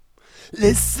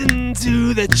Listen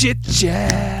to the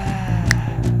chit-chat.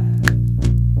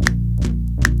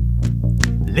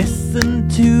 Listen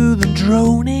to them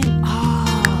droning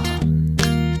on.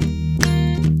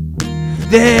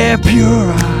 They're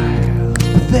puerile,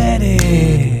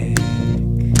 pathetic.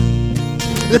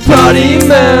 The party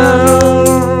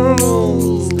mouths.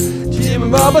 Jim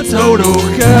and Bob are total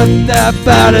cut that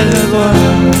out of the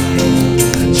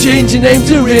world. Change your name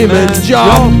to Raymond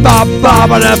John. Bob,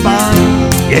 Bob, and Bob.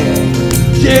 Yeah.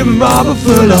 Jim and Bob are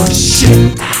full of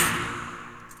shit.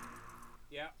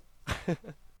 Yeah.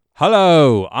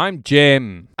 Hello, I'm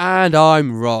Jim. And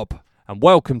I'm Rob. And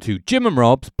welcome to Jim and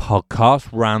Rob's podcast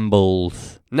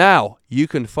Rambles. Now, you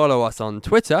can follow us on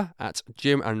Twitter at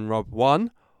JimandRob1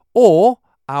 or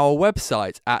our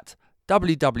website at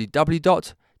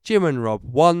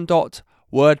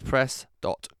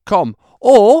www.jimandrob1.wordpress.com,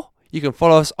 or you can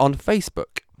follow us on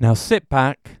Facebook. Now sit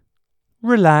back,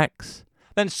 relax,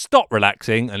 then stop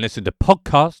relaxing and listen to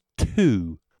podcast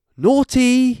 2.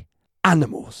 Naughty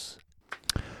Animals.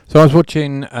 So I was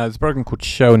watching this program called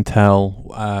Show and Tell.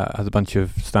 Has a bunch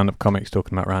of stand-up comics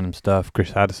talking about random stuff.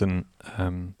 Chris Addison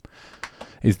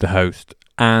is the host.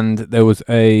 And there was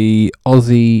a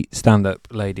Aussie stand-up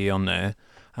lady on there,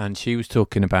 and she was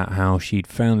talking about how she'd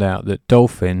found out that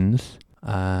dolphins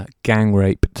gang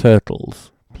rape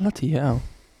turtles. Bloody hell.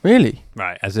 Really?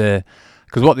 Right, because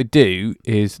what they do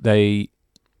is they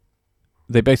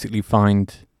basically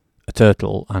find a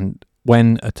turtle, and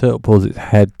when a turtle pulls its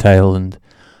head, tail, and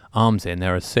arms in,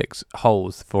 there are 6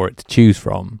 holes for it to choose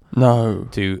from. No.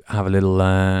 To have a little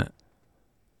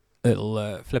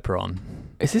flipper on.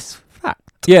 Is this fact?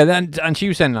 Yeah, and she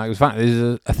was saying like it was fact.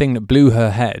 There's a thing that blew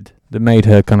her head that made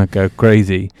her kind of go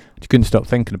crazy. She couldn't stop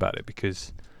thinking about it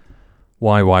because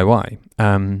why?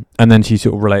 And then she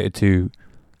sort of related to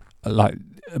like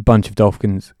a bunch of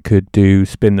dolphins could do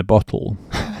spin the bottle,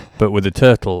 but with a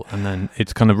turtle, and then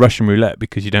it's kind of Russian roulette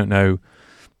because you don't know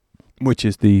which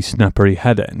is the snappery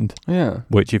head end. Yeah.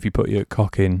 Which if you put your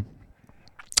cock in,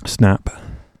 snap,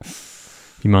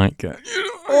 you might get.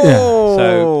 Oh. Yeah.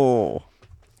 So.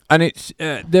 And it's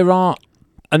there are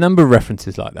a number of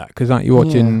references like that because like you're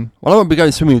watching. Yeah. Well, I won't be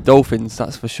going swimming with dolphins,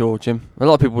 that's for sure, Jim. A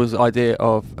lot of people's idea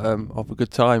of a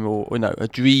good time or a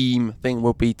dream thing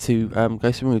will be to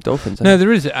go swimming with dolphins. No,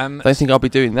 there is. I don't think I'll be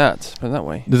doing that, but that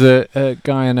way. There's a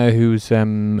guy I know who's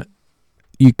you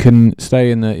can stay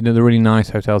in the really nice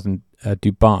hotels in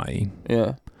Dubai.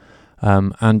 Yeah.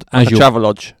 And like a travel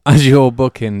lodge. As you're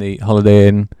booking the holiday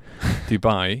in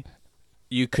Dubai.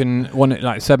 You can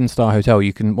like 7-star hotel.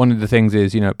 You can one of the things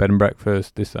is bed and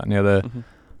breakfast, this, that, and the other. Mm-hmm.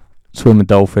 Swim with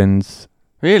dolphins.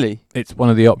 Really? It's one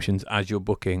of the options as you're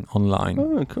booking online.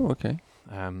 Oh, cool. Okay.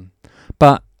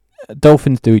 But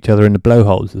dolphins do each other in the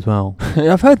blowholes as well.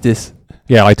 I've heard this.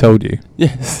 Yeah, I told you.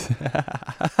 Yes.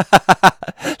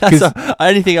 That's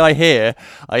anything I hear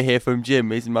from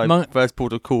Jim is my first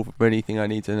port of call for anything I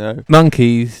need to know.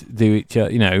 Monkeys do each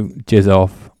other, jizz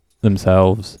off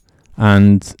themselves,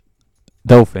 and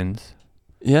dolphins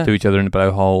do each other in a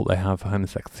blowhole. They have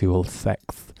homosexual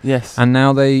sex. Yes. And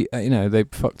now they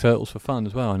fuck turtles for fun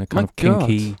as well in a kind of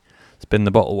kinky spin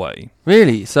the bottle way.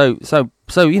 Really? So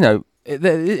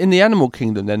in the animal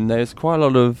kingdom then there's quite a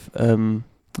lot of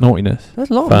naughtiness. There's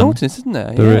a lot fun. of naughtiness, isn't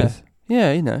there? There is. Yeah,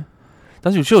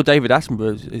 I'm sure David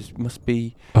Attenborough must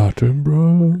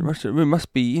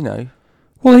be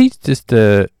Well, he's just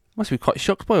must be quite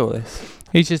shocked by all this.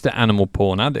 He's just an animal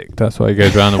porn addict. That's why he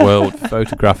goes around the world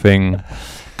photographing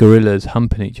gorillas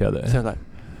humping each other. So like,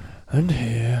 and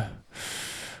here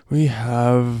we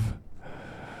have,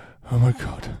 oh my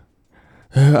God,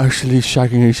 they're actually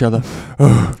shagging each other.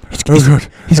 Oh God,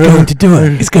 he's going to do her.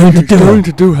 He's going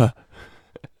to do her.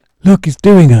 Look, he's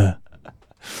doing her.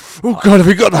 Oh God, have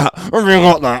you got that? Have you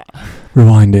got that?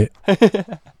 Rewind it.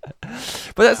 But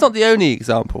that's not the only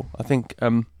example. I think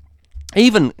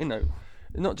even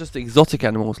not just exotic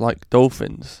animals like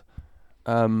dolphins,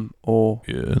 or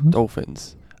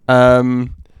dolphins, but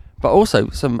also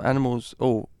some animals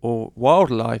or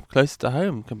wildlife closer to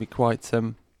home can be quite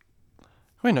quite.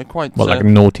 What, like a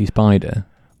naughty spider?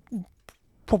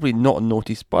 Probably not a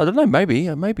naughty spider. I don't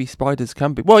know. Maybe spiders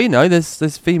can be. Well,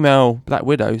 there's female black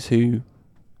widows who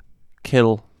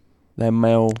kill their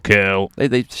male.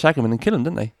 They shag them and then kill them,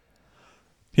 don't they?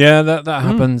 Yeah, that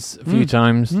happens a few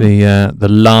times. The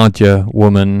larger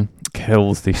woman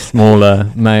kills the smaller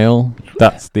male.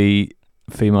 That's the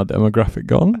female demographic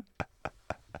gone.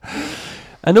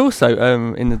 And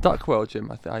also, in the duck world,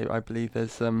 Jim, I believe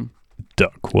there's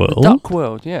Duck world. Duck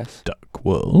world, yes. Duck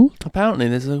world. Apparently,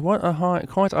 there's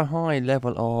quite a high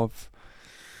level of,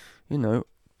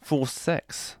 forced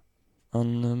sex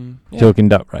on. Talking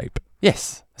duck rape.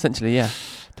 Yes, Essentially, yeah.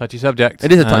 Touchy subject.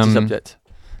 It is a touchy subject.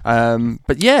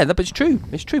 But yeah, but it's true.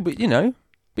 It's true. But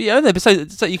but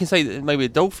so you can say that maybe a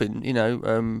dolphin,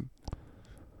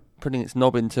 putting its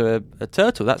knob into a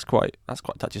turtle. That's quite a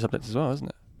touchy subject as well, isn't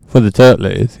it? For the turtle,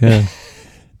 it is. Yeah.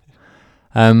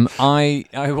 I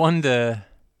wonder.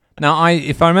 Now,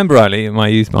 if I remember rightly, I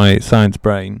use my science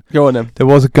brain. Go on then. There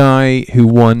was a guy who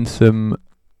won some.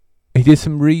 He did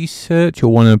some research,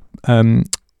 or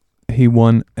he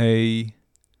won a.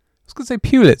 I was going to say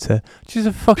Pulitzer, which is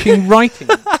a fucking writing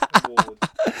award.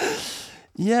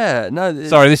 Yeah, no.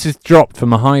 Sorry, this is dropped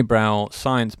from a highbrow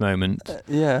science moment.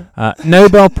 Yeah.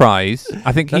 Nobel Prize.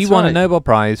 I think he That's won right. a Nobel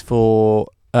Prize for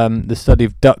the study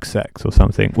of duck sex or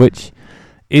something, which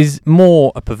is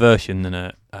more a perversion than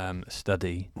a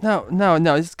study. No.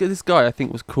 This guy I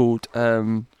think was called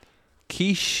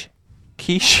Quiche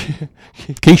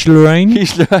Lorraine?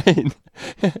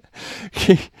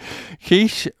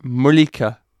 Quiche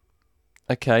Mullica.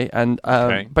 Okay, and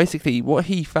basically what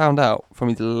he found out from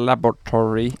his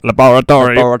laboratory,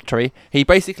 he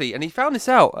found this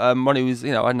out when he was, I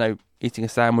don't know, eating a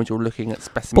sandwich or looking at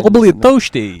specimens. Probably a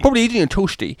toasty. Probably eating a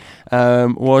toasty.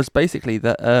 Was basically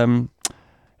that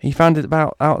he found it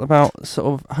out about sort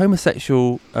of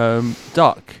homosexual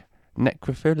duck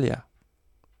necrophilia.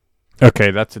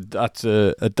 Okay, that's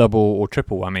a double or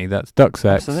triple whammy. That's duck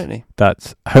sex. Absolutely.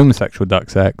 That's homosexual duck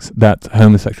sex. That's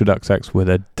homosexual duck sex with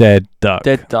a dead duck.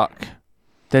 Dead duck.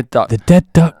 The dead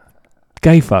duck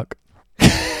gay fuck.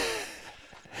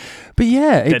 But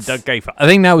yeah, Dead duck gay fuck. I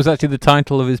think that was actually the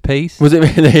title of his piece. Was it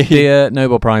really? Dear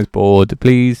Nobel Prize Board,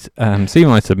 please see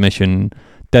my submission.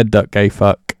 Dead duck gay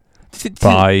fuck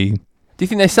by. Do you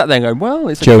think they sat there and going, well,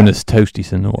 it's Jonas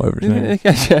Toastyson or whatever his name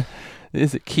is.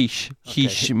 Is it Quiche?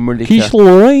 Quiche Mullica. Quiche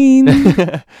Lorraine. Do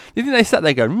you think they sat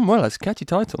there going, well, that's a catchy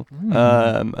title.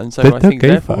 And so Dead I duck think gay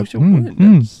therefore we fuck. should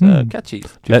win. It's catchy.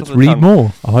 Just Let's off the read tongue.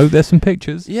 more. I hope there's some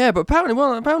pictures. Yeah, but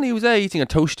apparently he was there eating a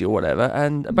toasty or whatever,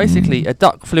 and basically a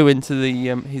duck flew into the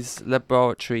his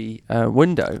laboratory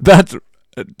window. That's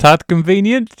a tad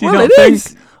convenient. Do you Well, not it think?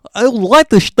 is. I would like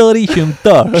to study some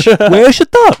ducks. Where's the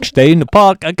duck? Stay in the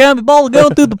park. I can't be bothered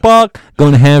going to the park.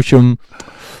 Gonna have some.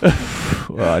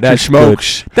 That's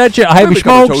smokes. Good. That's it. I have a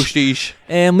smokes. Toasties.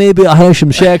 And maybe I have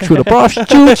some sex with a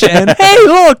prostitute. And hey,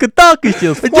 look, a duck is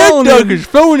just A dead flown duck in. is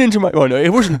flown into my. Oh no, it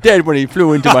wasn't dead when he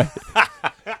flew into my.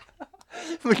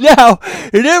 But now,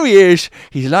 there he is.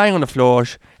 He's lying on the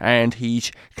floors, and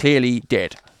he's clearly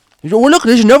dead. He's, oh, look,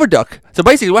 there's another duck. So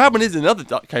basically, what happened is another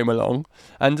duck came along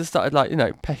and just started,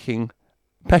 pecking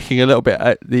a little bit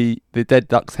at the dead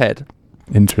duck's head.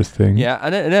 Interesting. Yeah,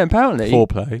 and then apparently,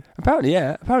 Foreplay.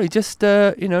 apparently just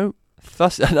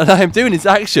thus, and I am doing his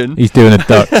action. He's doing a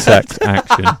duck sex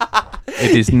action.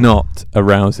 It is not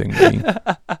arousing me.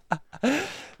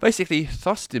 Basically,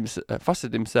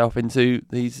 thrusted himself into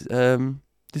these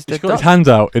this He's dead got duck. his hands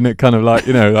out in it, kind of like,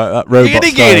 like that robot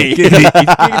Giggity, style.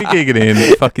 giggity. He's giggity in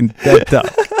a fucking dead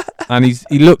duck. And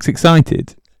he looks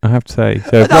excited, I have to say.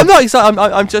 So I'm not excited.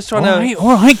 I'm just trying to.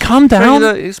 All right, calm down.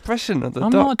 The expression of the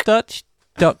I'm duck. not a Dutch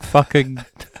duck fucking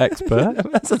expert.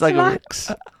 That's like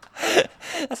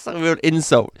that's like a real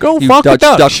insult. Go you fuck a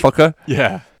Dutch Dutch. fucker.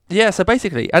 Yeah. Yeah. So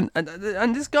basically, and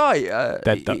this guy,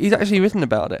 Dead duck. he's actually written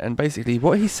about it, and basically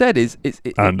what he said is,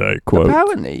 And I quote.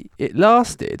 apparently it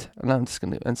lasted, and I'm just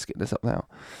going to skip this up now.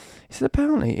 He said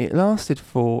apparently it lasted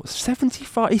for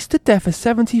 75. He stood there for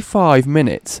 75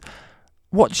 minutes,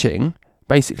 watching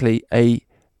basically a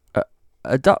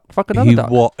duck fuck another duck.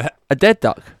 What? A dead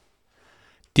duck.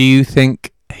 Do you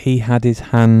think he had his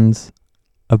hands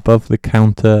above the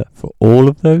counter for all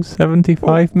of those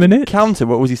 75 minutes? Counter?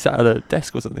 What was he sat at a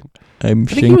desk or something? I'm I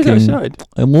think he was thinking, outside.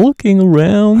 I'm looking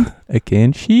around. I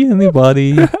can't see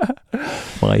anybody.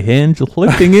 My hands are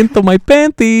slipping into my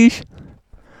panties.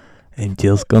 I'm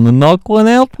just gonna knock one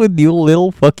out with you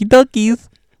little fucky duckies.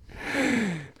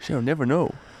 She'll never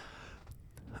know.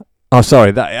 Oh,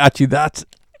 sorry. That's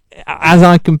as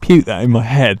I compute that in my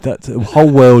head. That's a whole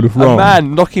world of wrong. A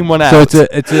man knocking one out. So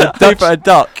it's a Dutch, a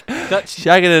duck.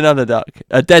 Shagging another duck.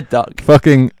 A dead duck.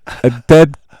 fucking a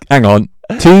dead. Hang on,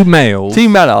 two males. Two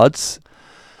mallards.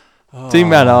 Two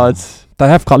mallards. They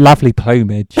have got lovely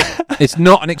plumage. It's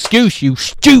not an excuse, you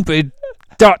stupid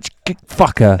Dutch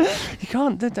fucker. You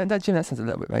can't. That Jim, that sounds a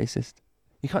little bit racist.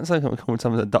 You can't say call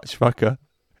someone a Dutch fucker.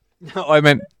 No, I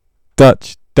meant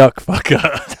Dutch duck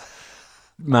fucker.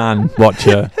 Man,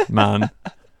 watcher, man.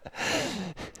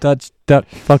 Dutch duck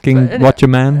fucking watcher,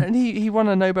 man. And he won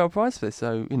a Nobel Prize for this.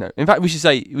 So in fact, we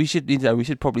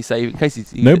should probably say in case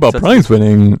he Nobel Prize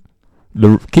winning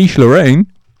Quiche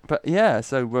Lorraine. But yeah,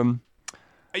 so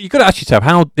you got to ask yourself,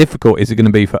 how difficult is it going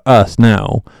to be for us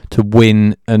now to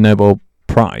win a Nobel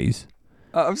prize.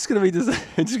 I'm just gonna read this.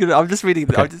 I'm just reading.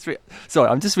 Okay. I'm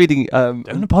just reading.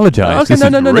 Don't apologise. Okay, This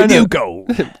is no. Radio Gold.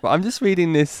 But I'm just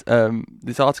reading this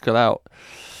this article out.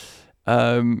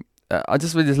 I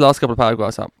just read this last couple of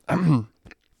paragraphs out.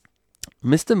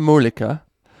 Mr. Mulliker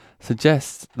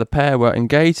suggests the pair were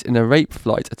engaged in a rape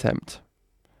flight attempt.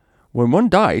 When one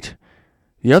died,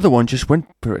 the other one just went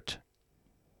for it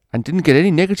and didn't get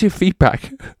any negative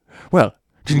feedback. Well,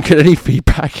 didn't get any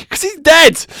feedback because he's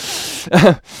dead.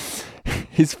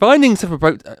 His findings have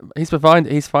provoked. His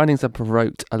findings have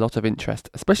provoked a lot of interest,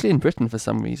 especially in Britain for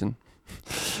some reason,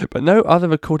 but no other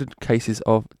recorded cases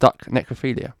of duck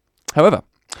necrophilia. However,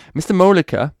 Mr.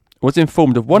 Mulliker was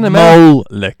informed of one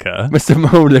Mr.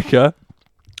 Mulliker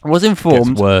was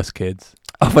informed. Gets worse, kids.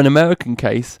 Of an American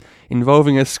case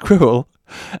involving a squirrel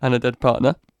and a dead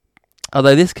partner.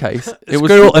 Although this case, A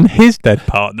squirrel and his dead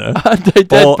partner. and a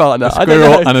dead partner. A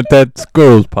squirrel and a dead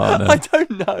squirrel's partner. I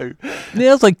don't know.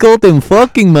 Yes, I called him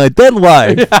fucking my dead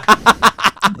wife.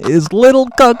 His little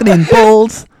cockney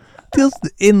balls just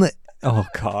in the... Oh,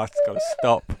 God, it's got to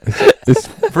stop. It's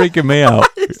freaking me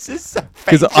out. This is so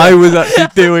Because I was actually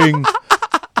doing...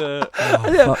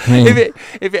 fuck me.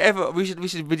 If it ever, we should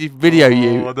video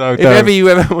you. Oh, no, if don't. ever you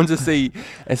ever want to see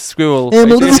a squirrel,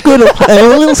 I'm a little squirrel.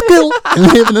 I'm a little squirrel. I'm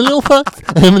having a little fuck.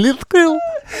 I'm a little squirrel.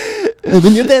 I'm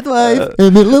in your dead wife.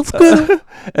 I'm a little squirrel.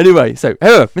 Anyway,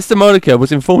 however, Mr. Mulliker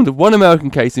was informed of one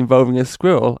American case involving a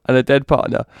squirrel and a dead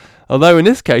partner. Although in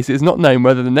this case, it is not known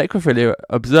whether the necrophilia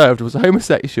observed was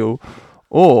homosexual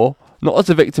or not, as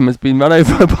the victim has been run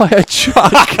over by a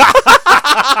truck.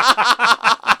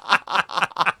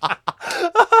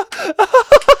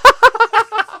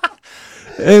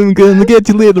 I'm gonna get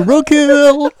you, little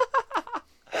roadkill.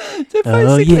 So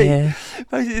basically,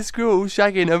 basically, a squirrel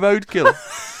shagging a roadkill.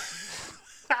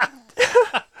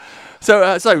 So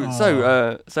how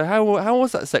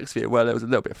was that sex for you? Well, it was a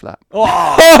little bit flat.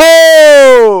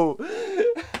 Oh!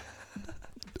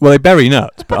 Well, they bury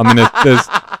nuts, but I mean,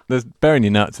 there's burying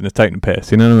your nuts and there's taking a piss.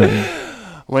 You know what I mean?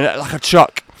 Went like a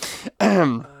truck.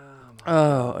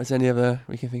 Is there any other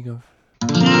we can think of?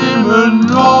 Jim and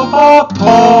Rob are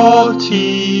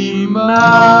potty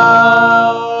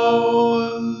mouths.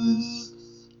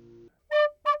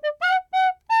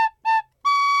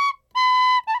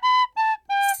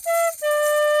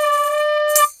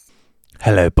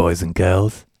 Hello, boys and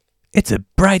girls. It's a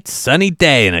bright sunny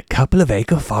day in a couple of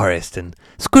acre forest, and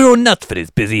Squirrel Nutsford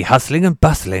is busy hustling and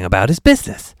bustling about his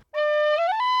business.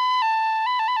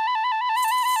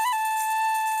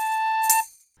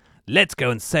 Let's go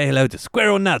and say hello to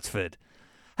Squirrel Nutsford.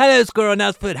 Hello, Squirrel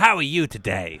Nutsford. How are you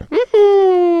today?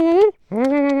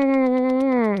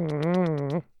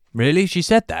 Really? She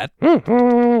said that?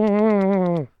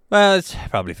 Well, it's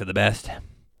probably for the best.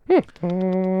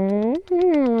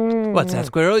 What's that,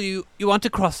 Squirrel? You want to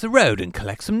cross the road and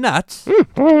collect some nuts?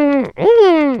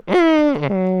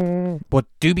 But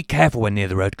do be careful when near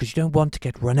the road, because you don't want to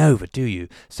get run over, do you?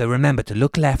 So remember to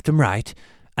look left and right,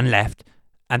 and left,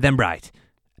 and then right,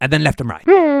 and then left and right.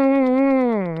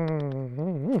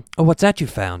 Oh, what's that you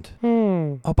found?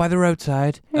 Oh, by the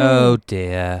roadside? Oh,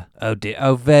 dear. Oh, dear.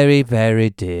 Oh, very,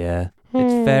 very dear.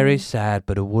 It's very sad,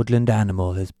 but a woodland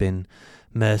animal has been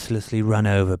mercilessly run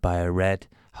over by a red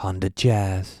Honda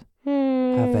Jazz.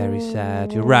 How very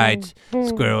sad. You're right,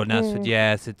 Squirrel Nutsford.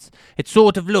 Yes, it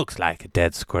sort of looks like a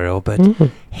dead squirrel, but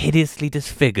hideously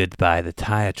disfigured by the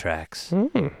tire tracks.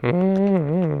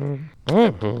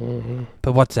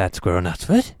 But what's that, Squirrel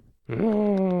Nutsford?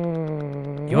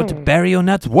 You want to bury your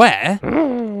nuts where?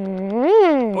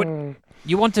 What?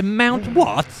 You want to mount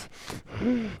what?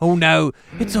 Oh no,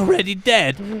 it's already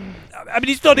dead. I mean,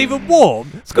 it's not even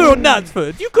warm. Squirrel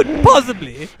Nutsford, you couldn't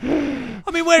possibly. I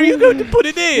mean, where are you going to put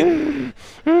it in?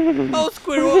 Oh,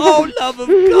 Squirrel, oh, love of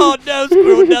God, no,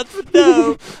 Squirrel Nutsford,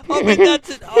 no. I mean, that's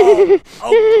it. Oh,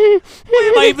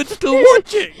 why am I even still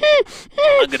watching?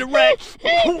 I'm going to wreck.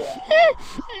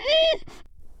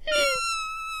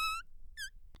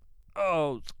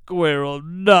 Oh, Squirrel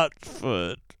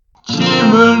Nutsford.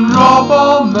 Jim and Rob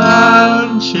are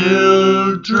man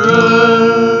children.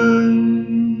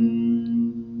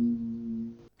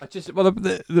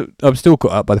 I'm still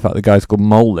caught up by the fact the guy's called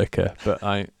Mole Liquor, but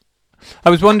I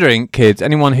was wondering, kids,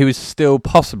 anyone who is still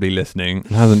possibly listening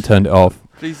and hasn't turned it off,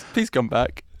 Please come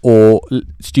back. or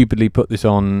stupidly put this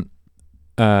on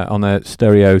their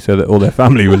stereo so that all their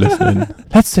family were listening.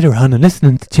 Let's sit around and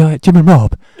listen to Jim and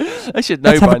Rob. I should know.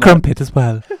 Let's by have a now. crumpet as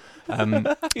well.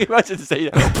 Imagine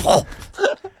saying that.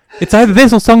 It's either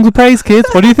this or Songs of Praise, kids.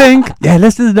 What do you think? Yeah,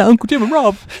 let's listen to Uncle Jim and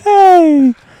Rob.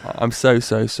 Hey! I'm so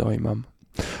sorry, Mum.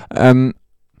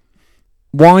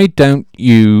 Why don't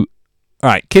you... All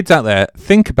right, kids out there,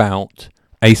 think about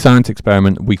a science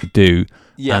experiment we could do,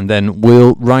 and then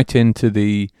we'll write into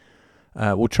the.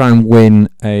 We'll try and win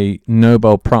a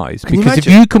Nobel Prize. Because if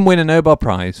you can win a Nobel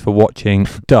Prize for watching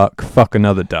duck fuck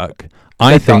another duck,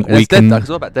 I think we can. Dead ducks.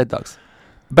 What about dead ducks?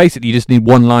 Basically, you just need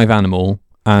one live animal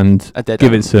and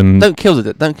give it some. Don't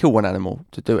kill one animal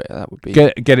to do it. That would be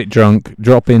get it drunk,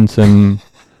 drop in some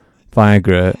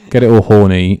Viagra, get it all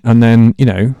horny, and then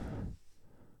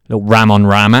little ram on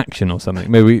ram action or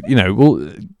something. Maybe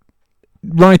we'll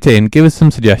write in, give us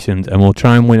some suggestions, and we'll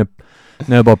try and win a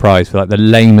Nobel Prize for like the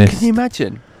lamest. Can you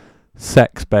imagine?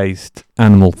 Sex-based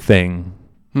animal thing.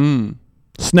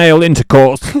 Snail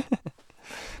intercourse.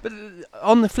 But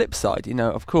on the flip side,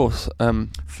 of course,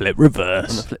 flip reverse.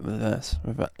 On the flip reverse.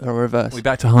 We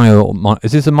back to high.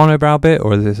 Is this a monobrow bit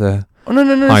or is this a? Oh no!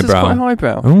 This is quite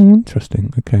highbrow. Oh,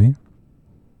 interesting. Okay.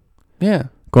 Yeah.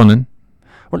 Go on then.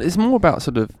 Well, it's more about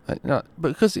sort of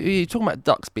because you're talking about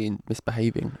ducks being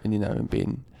misbehaving and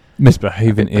being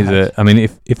misbehaving is a. I mean,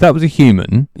 if that was a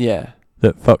human. Yeah.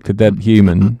 That fucked a dead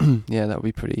human. Yeah, that would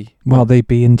be pretty. Well, they'd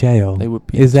be in jail. They would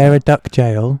be. Is there a duck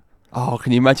jail? Oh,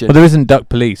 can you imagine? Well, there isn't duck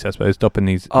police, I suppose, stopping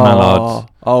these mallards.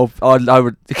 Oh, I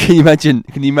would. Can you imagine?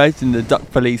 Can you imagine the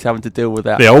duck police having to deal with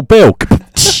that? The old bill.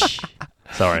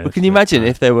 Sorry. Well, can you imagine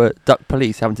if there were duck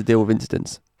police having to deal with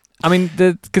incidents? I mean,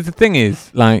 because the thing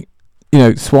is,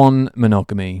 swan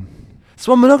monogamy.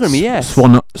 Swan monogamy, yes.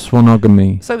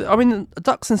 Swanogamy. So, I mean,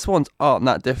 ducks and swans aren't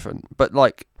that different, but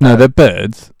no, they're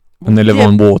birds. And they live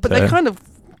on water. But they're kind of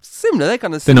similar.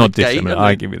 They're not dissimilar,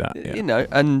 I give you that. Yeah.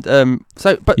 And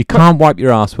but... You can't wipe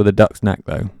your ass with a duck's neck,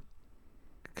 though.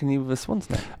 Can you with a swan's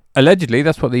neck? Allegedly,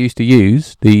 that's what they used to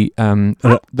use. The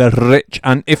rich,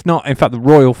 and if not, in fact, the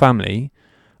royal family,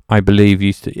 I believe,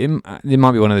 used to... It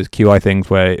might be one of those QI things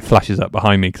where it flashes up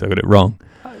behind me because I got it wrong.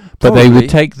 But they would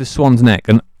take the swan's neck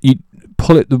and you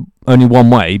pull it only one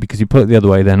way, because you pull it the other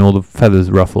way, then all the feathers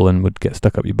ruffle and would get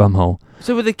stuck up your bumhole.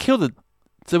 So would they kill the...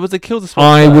 swan?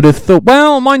 I would have thought.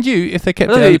 Well, mind you, if they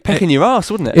kept it, pecking your ass,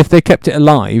 wouldn't it? If they kept it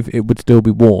alive, it would still be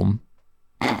warm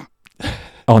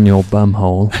on your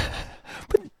bumhole.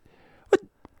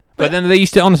 But then they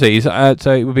used to honestly. So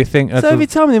it would be a thing. So every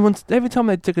time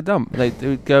they took a dump, they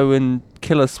would go and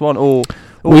kill a swan, or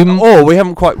we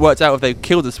haven't quite worked out if they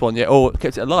killed a swan yet or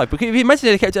kept it alive. Because if you imagine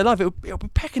they kept it alive, it would be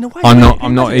pecking away.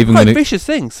 I'm not even going to vicious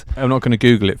things. I'm not going to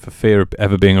Google it for fear of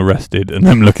ever being arrested and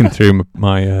them looking through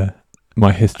my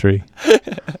history.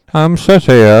 Says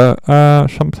here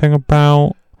something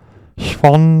about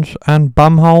swans and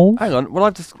bumhole. Hang on. Well,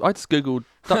 I just googled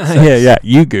duck sex. yeah.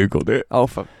 You googled it. Oh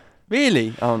fuck.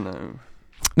 Really? Oh no.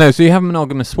 No. So you have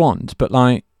monogamous swans, but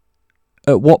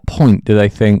at what point do they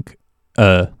think?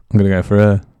 I'm going to go for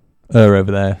her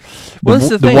over there.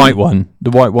 The white one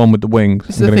with the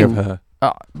wings. I'm going to go for her.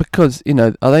 Because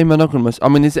are they monogamous? I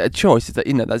mean, is it a choice? Is that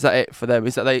is that it for them?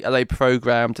 Is that are they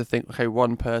programmed to think, okay,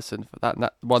 one person for that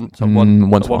one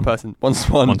person, one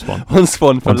swan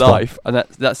for life, and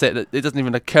that's it? It doesn't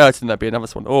even occur to them there'd be another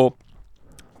swan, or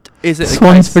is it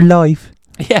swans for life?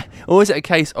 Yeah, or is it a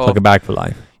case of like a bag for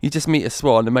life? You just meet a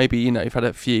swan, and maybe you've had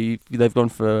a few. They've gone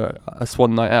for a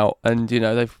swan night out, and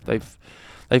they've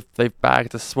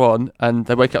bagged a swan, and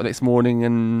they wake up next morning,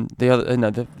 and the other,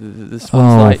 the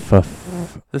swan's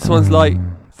the swan's like,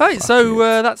 right, so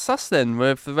that's us then.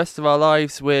 For the rest of our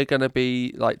lives, we're gonna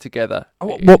be together.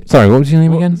 Sorry, what was your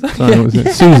name again? Sorry, what was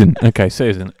it? Susan. Okay,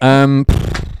 Susan.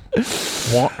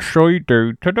 What shall we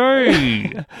do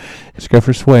today? Let's go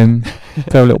for a swim.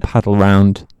 Go a little paddle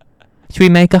round. Should we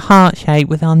make a heart shape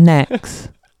with our necks?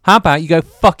 How about you go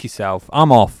fuck yourself? I'm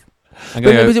off. Would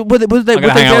they hang out with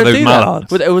those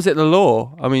mallards? Was it the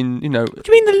law? I mean, What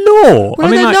do you mean the law? Well,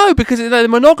 I don't know, because they're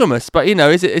monogamous. But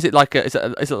is it like a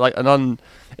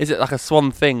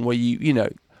swan thing where you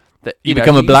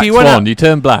become a black swan? You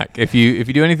turn black if you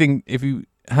do anything. If you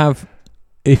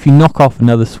knock off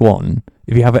another swan,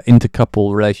 if you have an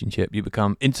intercouple relationship, you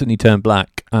become instantly turn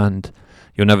black, and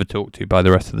you're never talked to by the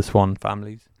rest of the swan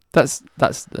families. That's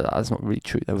not really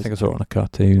true. I think I saw it on a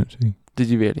cartoon actually. Did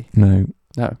you really? No.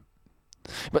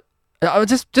 But I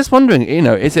was just wondering,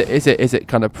 is it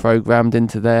kind of programmed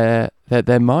into their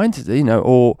minds,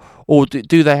 or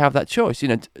do they have that choice? Do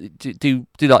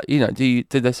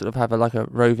they sort of have a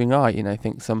roving eye?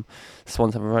 Think some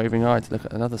swans have a roving eye to look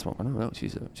at another swan. Oh, well,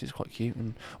 she's quite cute,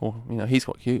 or he's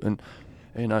quite cute, and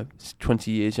it's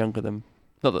 20 years younger than.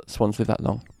 Not that swans live that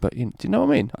long, but do you know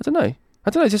what I mean? I don't know.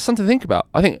 It's just something to think about.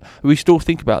 I think we should all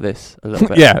think about this a little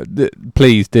bit. Yeah,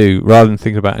 please do, rather than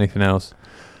thinking about anything else.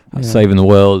 Saving the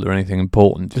world or anything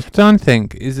important. Just try and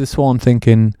think, is the swan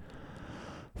thinking,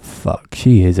 fuck,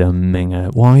 she is a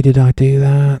minger. Why did I do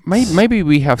that? Maybe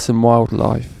we have some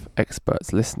wildlife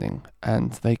experts listening,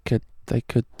 and they could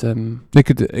they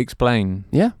could explain.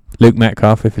 Yeah. Luke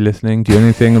Metcalf, if you're listening, do you know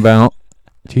anything about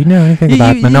you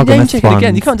monogamous name check it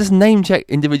again. You can't just name check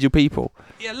individual people.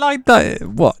 Yeah, like that.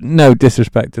 What? No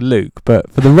disrespect to Luke,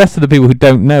 but for the rest of the people who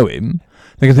don't know him,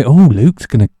 they're going to think, oh, Luke's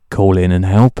going to call in and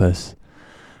help us.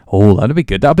 Oh, that'd be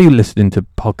good. That'll be listening to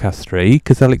podcast 3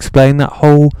 because they'll explain that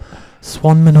whole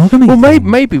swan monogamy. Well, thing.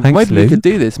 maybe Thanks, we Luke. could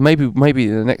do this. Maybe in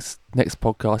the next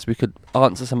podcast we could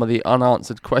answer some of the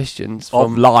unanswered questions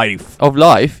of life. Of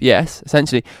life, yes,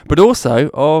 essentially, but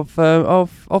also of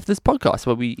this podcast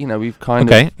where we've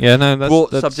kind of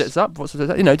brought subjects up. What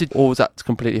subjects? Or was that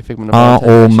completely a figment of our imagination?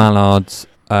 Are all mallards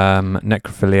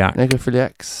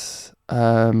necrophiliacs?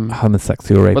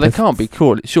 Homosexual rapists? Well, they can't be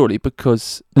called surely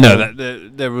because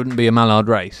there wouldn't be a mallard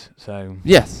race. So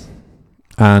yes,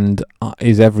 and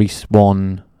is every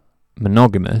swan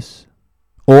monogamous?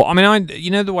 Or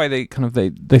the way they kind of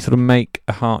they sort of make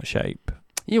a heart shape.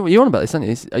 You're on about this, aren't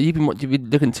you? You've been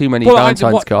looking at too many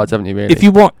Valentine's cards, haven't you? Really? If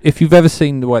you've ever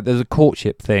seen the way there's a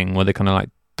courtship thing where they kind of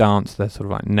like dance their sort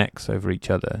of like necks over each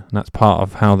other, and that's part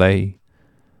of how they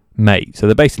mate. So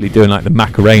they're basically doing like the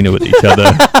Macarena with each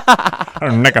other.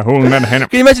 Can you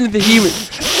imagine if the human?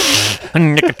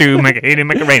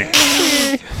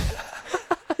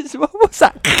 What's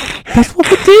that? That's what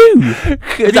we do.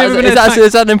 Is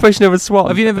that an impression of a swan?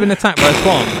 Have you never been attacked by a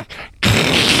swan?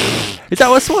 Is that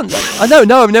what swans? I know.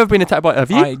 No, I've never been attacked by. Have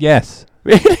you? Yes.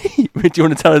 Really? Do you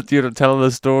want to tell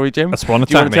the story, Jim? A swan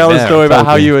attacked me. Do you want to tell the story about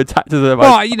how you attacked them?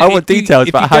 I want details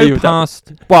about how you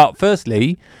attacked. Well,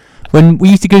 firstly, when we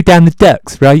used to go down the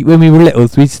ducks, right? When we were little,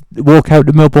 we used to walk out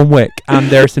to Melbourne Wick, and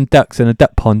there are some ducks in a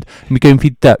duck pond, and we go and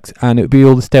feed ducks, and it would be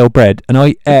all the stale bread. And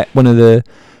I ate one of the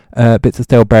bits of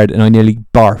stale bread, and I nearly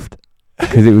barfed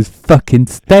because it was fucking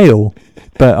stale.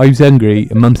 But I was hungry,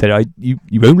 and Mum said, "You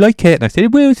won't like it." And I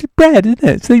said, "Well, it's bread, isn't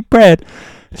it? It's like bread."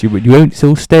 She went, "You won't. It's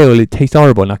all stale. It tastes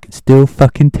horrible." And I can still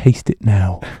fucking taste it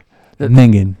now.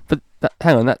 Minging. But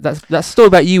hang on, that's a story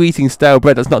about you eating stale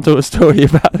bread. That's not a story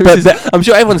about. I'm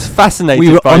sure everyone's fascinated.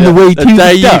 We were by on the way to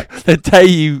the ducks. The day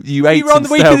you ate. We were on the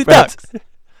way to the bread. ducks.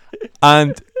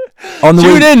 And on the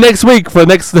tune in next week for the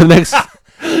next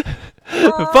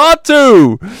part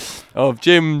 2 of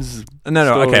Jim's. No,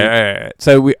 story. Okay.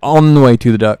 So we're on the way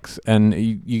to the ducks, and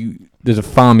there's a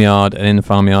farmyard, and in the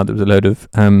farmyard there was a load of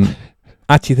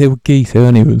actually they were geese, they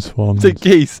weren't even swans. The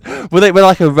geese were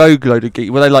like a rogue load of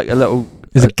geese? Were they like a little?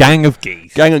 There's a gang of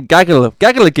geese. Gaggle of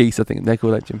geese, I think they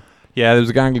call that, Jim. Yeah, there was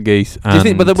a gang of geese. Do you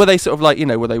think? But were they sort of like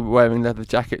were they wearing leather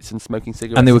jackets and smoking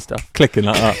cigarettes and they were stuff clicking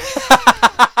like that?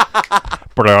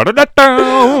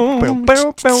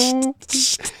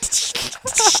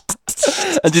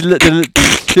 And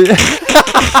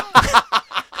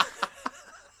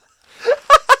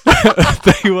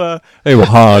they were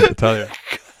hard, I tell you.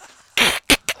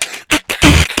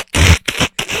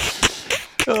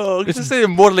 Oh, just see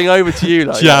them waddling over to you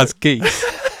like jazz geese.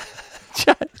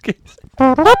 Jazz geese.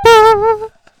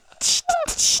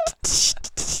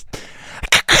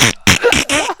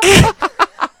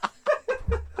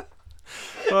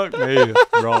 Fuck me,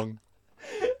 that's wrong.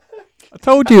 I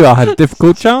told you I had a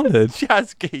difficult childhood.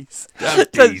 Jazz geese.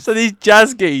 So these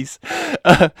jazz geese.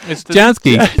 It's jazz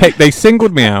geese. They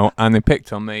singled me out and they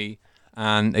picked on me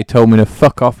and they told me to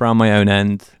fuck off around my own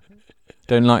end.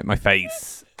 Don't like my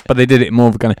face. But they did it more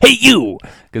of a kind of, hey you!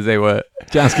 Because they were,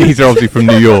 jazz geese are obviously from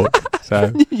New York.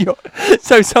 So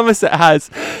So Somerset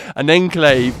has an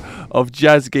enclave of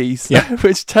jazz geese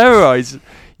which terrorise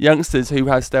youngsters who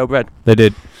have stale bread. They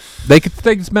did. They could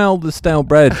smell the stale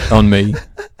bread on me.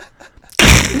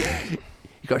 You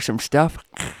got some stuff?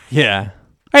 Yeah.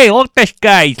 Hey, look, this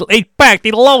guy. He's packed.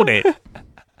 He's loaded.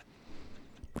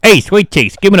 Hey, sweet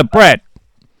cheese, give me the bread.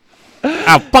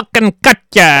 I'll fucking cut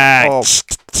ya. Oh.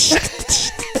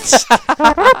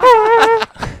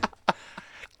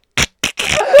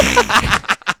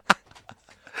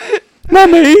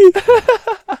 Mummy.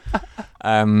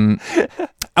 And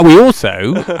we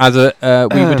also, as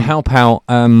we would help out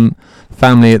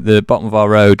family at the bottom of our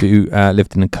road who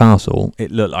lived in a castle.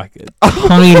 It looked like a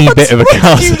tiny bit of a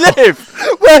castle.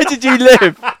 Where did you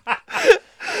live?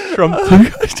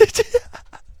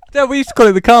 No, we used to call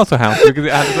it the castle house because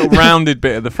it had a little rounded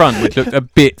bit at the front which looked a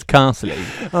bit castle-y.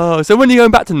 Oh, so when are you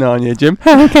going back to Narnia, Jim?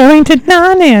 I'm going to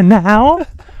Narnia now.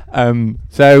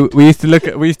 So we used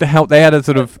to help. They had a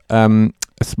sort of a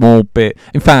small bit.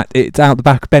 In fact, it's out the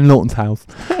back of Ben Lawton's house.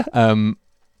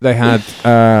 They had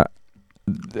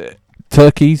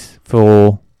turkeys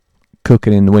for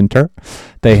cooking in the winter.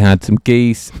 They had some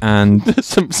geese and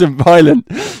some violent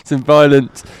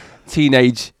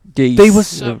teenage geese. They were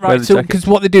right. So because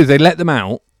what they do is they let them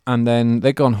out and then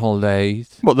they go on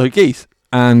holidays. What, the geese?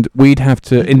 and we'd have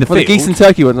to in the field. The geese and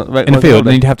turkey were not, in the field,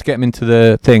 and you'd have to get them into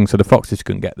the thing so the foxes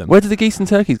couldn't get them. Where did the geese and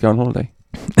turkeys go on holiday?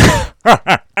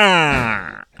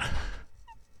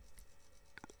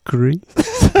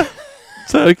 Greece.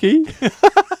 Turkey.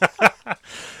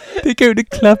 They go to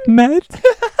Club Med.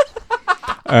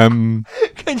 Can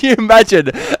you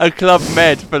imagine a Club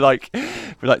Med for like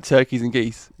turkeys and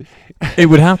geese? It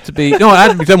would have to be. No, it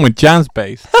had to be done with jazz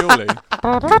bass, surely.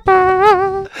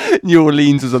 New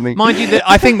Orleans or something. Mind you,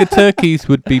 I think the turkeys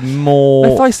would be more.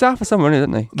 They fly south or somewhere,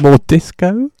 don't they? More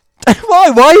disco.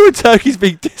 Why would turkeys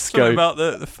be disco? Something about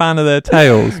the fan of their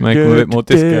tails make them a bit more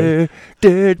disco.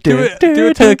 Do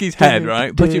a turkey's head,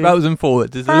 right? Put your bows and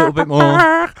forward. There's a little bit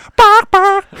more.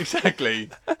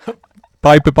 Exactly.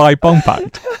 Bye bong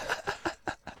pact.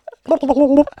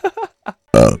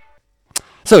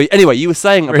 So anyway, you were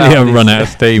saying about really, I've run out of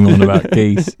steam on about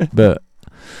geese, but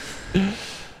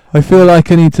I feel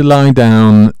like I need to lie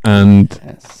down and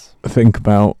think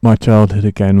about my childhood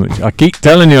again, which I keep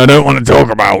telling you I don't want to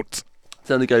talk about.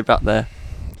 Don't want to go back there.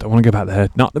 Don't want to go back there.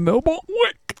 Not the Millbot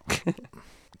Wick.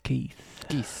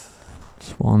 Geese.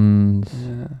 Swans.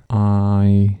 Yeah.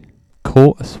 I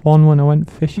caught a swan when I went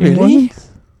fishing. Really? Once.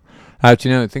 How do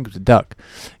you know? I think it was a duck.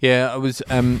 Yeah, I was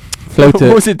floating.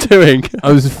 What was it doing?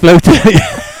 I was floating.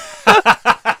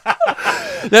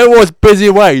 There was busy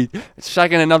away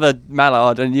shagging another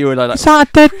mallard, and you were like, "Is that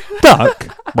a dead duck?"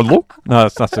 No,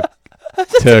 that's a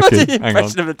turkey. the Hang on.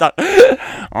 impression of a duck.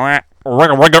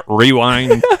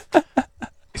 Rewind.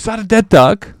 Is that a dead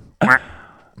duck?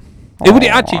 It would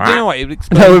actually. Do you know what? It would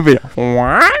explain. That would be.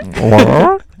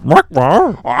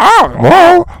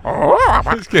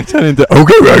 It's going to turn into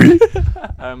okay, ready.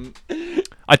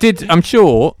 I did. I'm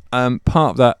sure.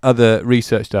 Part of that other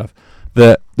research stuff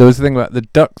that there was a thing about the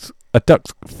ducks. A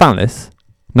duck's phallus,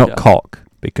 not cock,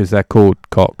 because they're called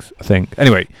cocks, I think.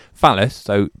 Anyway, phallus,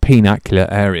 so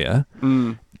penicular area,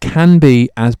 can be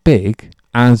as big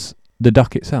as the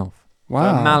duck itself.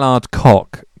 Wow. So a mallard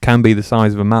cock can be the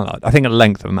size of a mallard. I think a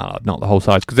length of a mallard, not the whole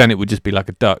size, because then it would just be like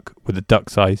a duck with a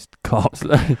duck-sized cock.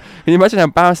 Can you imagine how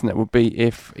embarrassing that would be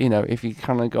if you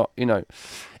kind of got,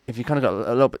 if you kind of got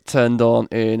a little bit turned on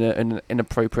in an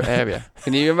inappropriate area?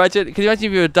 Can you imagine if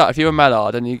you were a duck, if you were a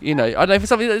mallard, and I don't know, for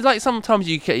something like sometimes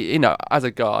you as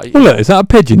a guy. Well, look, is that a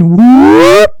pigeon?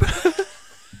 Whoop!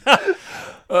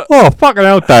 Oh, fucking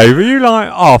hell, Dave! Are you like,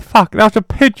 oh fuck, that's a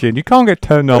pigeon? You can't get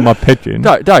turned on by pigeon.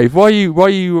 Dave, why are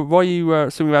you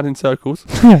swimming around in circles?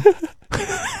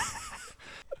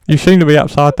 You seem to be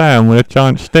upside down with a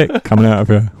giant stick coming out of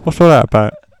you. What's all that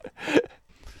about?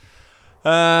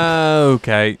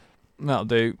 Okay, that'll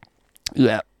do.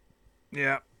 Yeah.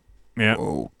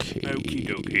 Okay.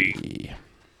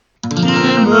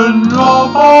 Jim and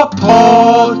Rob are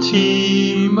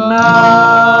potty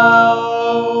mouths.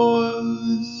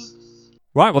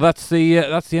 Right, well that's the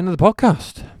end of the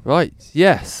podcast. Right.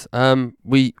 Yes.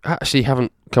 We actually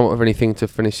haven't come up with anything to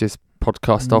finish this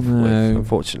podcast off with,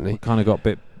 unfortunately. Kind of got a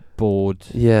bit bored.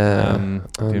 Yeah.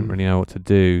 Didn't really know what to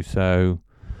do, so.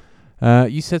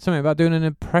 You said something about doing an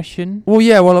impression? Well,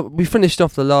 yeah. Well, we finished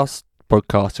off the last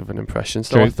podcast with an impression,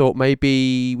 so True. I thought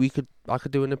maybe I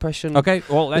could do an impression. Okay,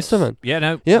 well, let's... This time. Yeah,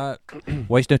 no. Yeah.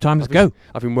 Waste no time, let's go.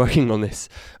 I've been working on this.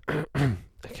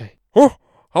 Okay.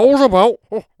 How's about,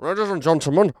 ladies and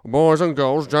gentlemen, boys and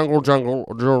girls, jangle, jangle,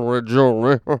 jewelry,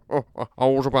 jewelry.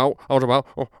 How's about,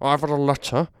 I've had a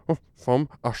letter from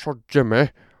Sir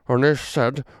Jimmy, and he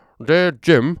said, "Dear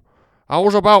Jim,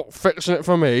 how's about fixing it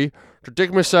for me to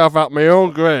dig myself out my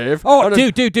own grave?" Oh,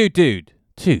 dude.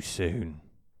 Too soon.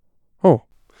 Oh.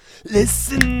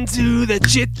 Listen to the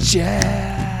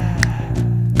chit-chat.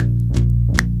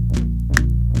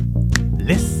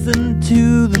 Listen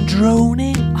to them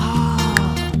droning on.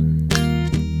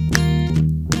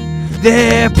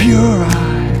 They're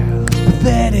puerile,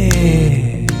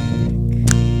 pathetic.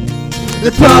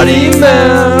 The party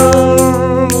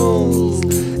mouths.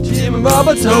 Jim and Bob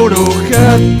are total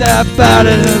cut that bad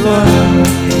of the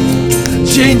world.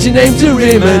 Change your name to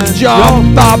Raymond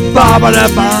John. Ba ba ba da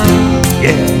ba.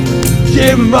 Yeah.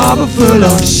 Jim and Bob are full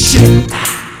of shit.